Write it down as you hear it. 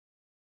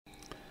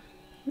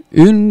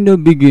In the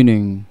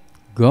beginning,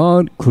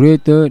 God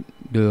created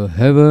the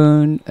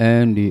heaven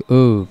and the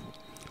earth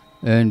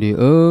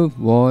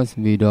was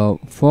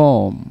without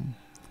form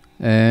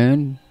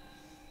and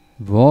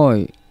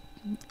void,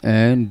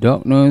 and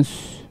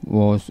darkness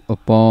was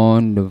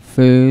upon the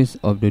face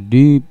of the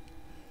deep,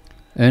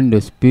 and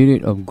the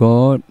Spirit of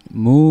God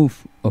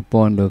moved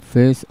upon the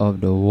face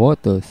of the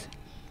waters.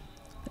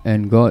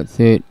 And God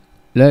said,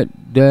 "Let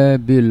there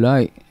be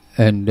light,"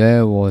 and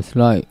there was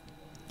light.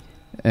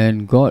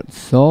 And God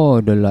saw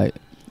the light,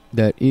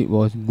 that it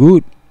was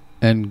good,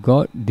 and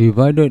God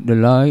divided the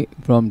light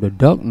from the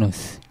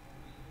darkness.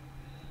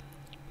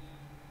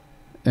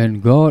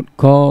 And God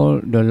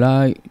called the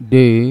light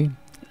day,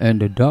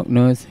 and the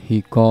darkness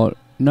he called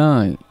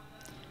night.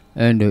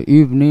 And the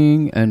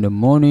evening and the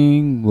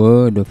morning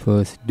were the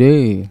first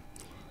day.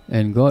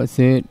 And God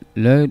said,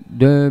 "Let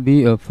there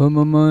be a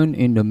firmament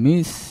in the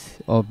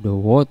midst of the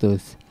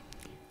waters,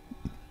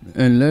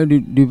 and let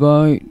it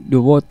divide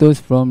the waters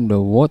from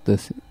the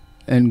waters."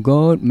 And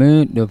God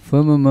made the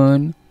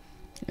firmament,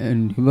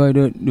 and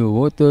divided the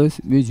waters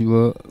which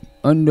were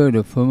under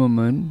the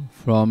firmament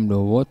from the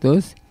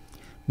waters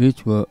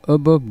which were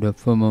above the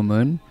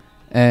firmament,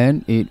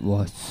 and it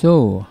was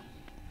so.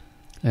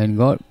 And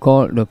God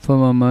called the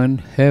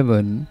firmament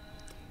heaven,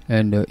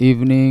 and the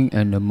evening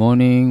and the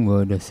morning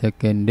were the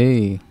second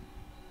day.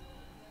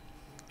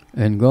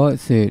 And God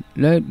said,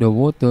 "Let the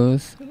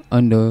waters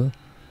under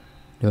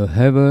the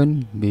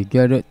heaven be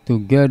gathered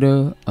together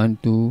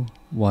unto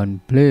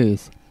one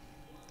place,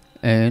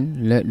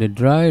 and let the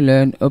dry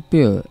land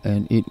appear."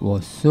 And it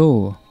was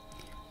so.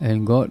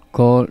 And God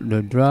called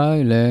the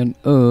dry land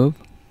earth,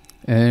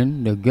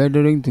 and the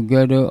gathering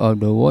together of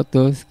the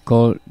waters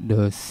called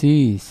the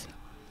seas.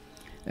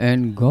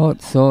 And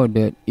God saw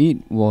that it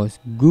was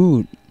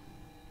good.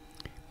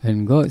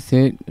 And God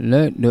said,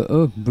 "Let the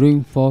earth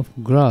bring forth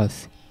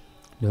grass,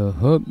 the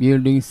herb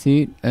yielding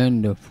seed,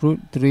 and the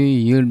fruit tree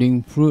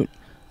yielding fruit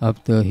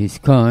after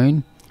his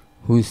kind,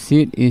 whose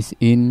seed is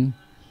in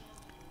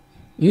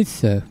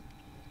itself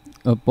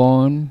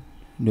upon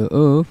the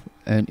earth."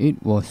 And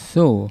it was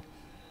so.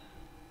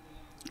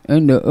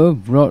 And the earth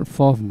brought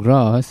forth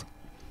grass,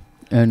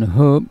 and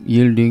herb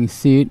yielding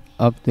seed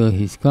after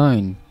his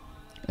kind,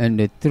 and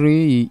the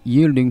tree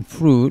yielding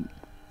fruit,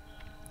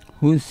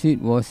 whose seed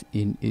was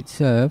in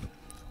itself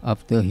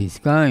after his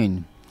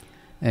kind.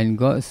 And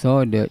God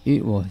saw that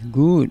it was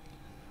good.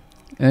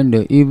 And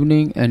the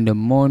evening and the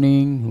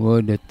morning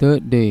were the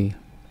third day.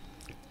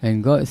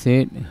 And God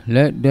said,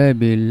 "Let there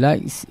be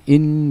lights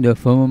in the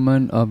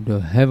firmament of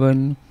the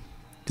heaven,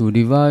 to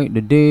divide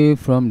the day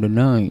from the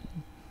night,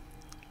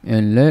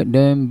 and let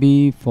them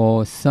be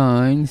for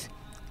signs,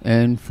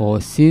 and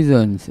for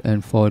seasons,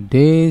 and for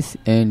days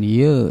and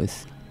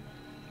years.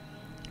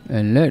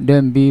 And let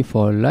them be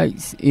for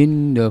lights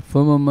in the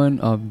firmament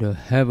of the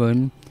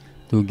heaven,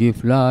 to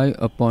give light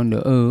upon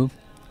the earth."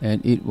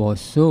 And it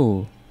was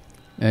so.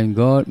 And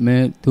God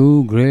made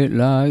two great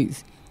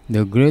lights,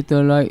 the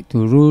greater light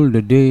to rule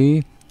the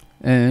day,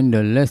 and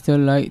the lesser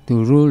light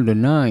to rule the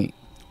night.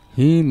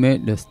 He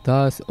made the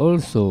stars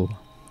also.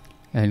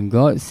 And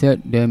God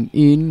set them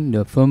in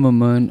the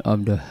firmament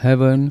of the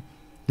heaven,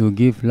 to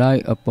give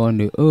light upon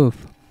the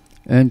earth,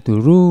 and to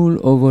rule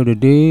over the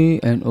day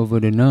and over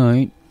the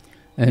night,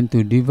 and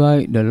to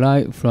divide the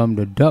light from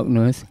the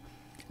darkness.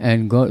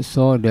 And God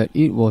saw that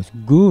it was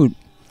good.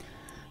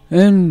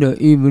 And the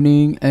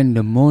evening and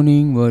the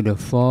morning were the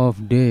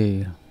fourth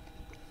day.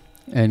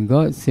 And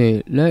God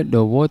said, "Let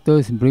the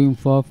waters bring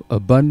forth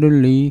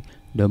abundantly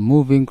the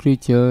moving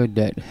creature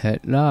that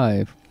had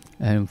life,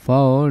 and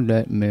fowl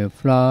that may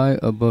fly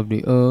above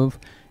the earth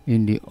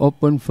in the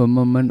open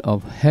firmament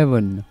of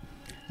heaven."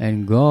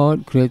 And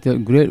God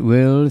created great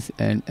whales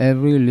and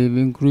every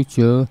living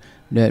creature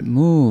that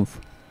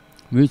moved,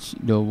 which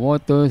the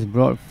waters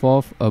brought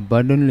forth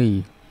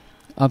abundantly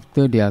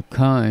after their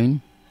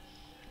kind,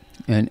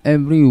 and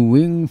every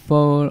winged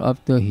fowl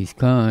after his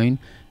kind.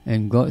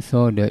 And God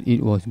saw that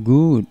it was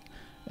good.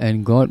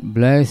 And God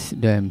blessed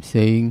them,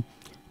 saying,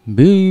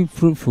 "Be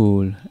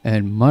fruitful,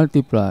 and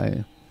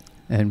multiply,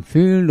 and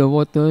fill the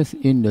waters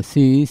in the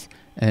seas,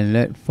 and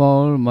let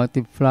fowl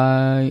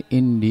multiply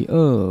in the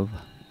earth."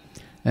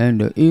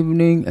 And the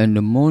evening and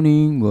the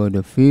morning were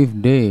the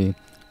fifth day.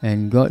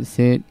 And God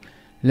said,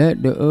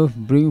 "Let the earth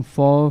bring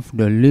forth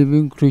the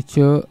living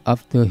creature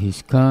after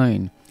his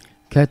kind,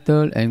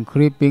 cattle and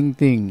creeping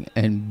thing,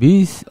 and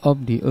beasts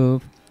of the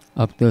earth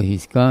after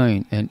his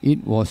kind." And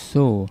it was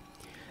so.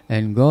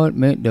 And God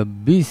made the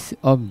beasts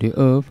of the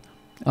earth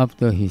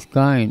after his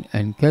kind,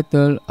 and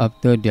cattle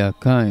after their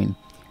kind,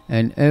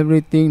 and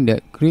everything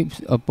that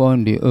creeps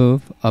upon the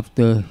earth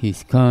after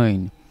his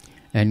kind.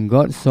 And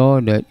God saw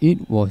that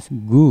it was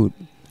good.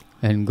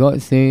 And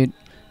God said,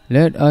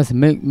 "Let us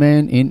make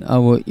man in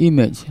our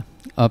image,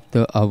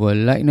 after our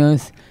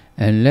likeness,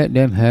 and let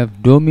them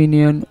have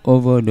dominion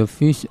over the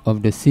fish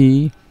of the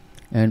sea,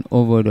 and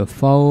over the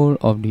fowl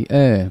of the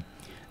air,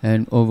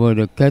 and over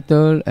the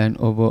cattle, and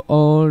over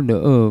all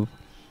the earth,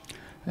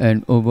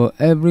 and over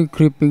every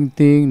creeping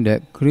thing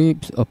that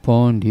creeps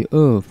upon the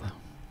earth."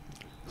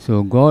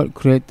 So God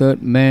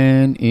created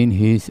man in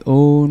his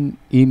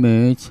own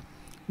image.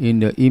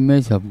 In the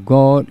image of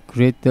God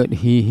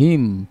created he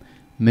him.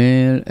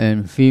 Male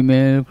and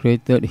female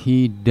created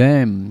he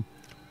them.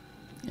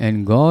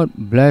 And God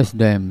blessed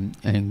them.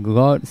 And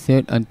God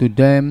said unto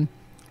them,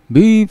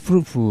 Be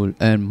fruitful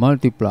and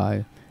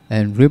multiply,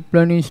 and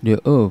replenish the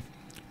earth,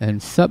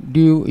 and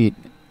subdue it,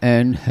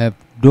 and have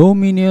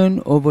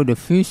dominion over the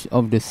fish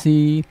of the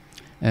sea,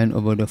 and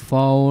over the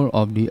fowl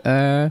of the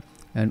air,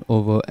 and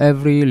over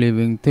every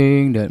living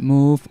thing that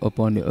moveth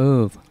upon the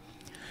earth.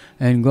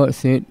 And God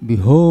said,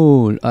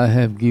 Behold, I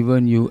have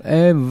given you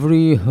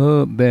every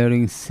herb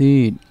bearing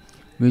seed,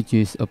 which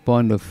is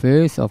upon the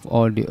face of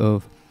all the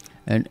earth,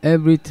 and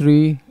every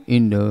tree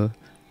in the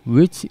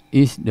which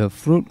is the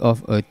fruit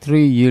of a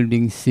tree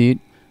yielding seed,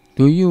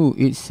 to you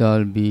it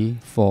shall be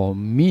for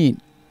meat.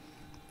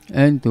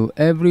 And to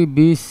every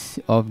beast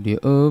of the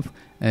earth,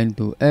 and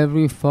to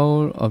every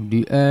fowl of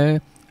the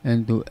air,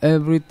 and to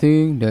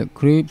everything that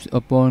creeps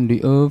upon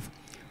the earth,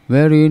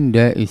 wherein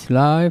there is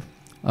life,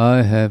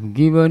 I have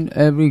given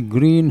every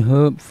green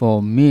herb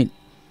for meat.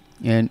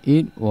 And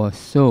it was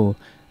so.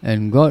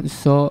 And God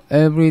saw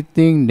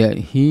everything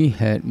that he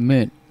had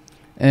made,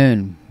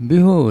 and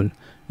behold,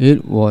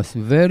 it was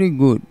very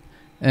good.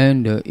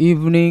 And the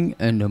evening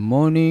and the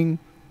morning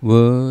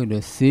were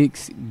the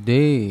sixth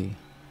day.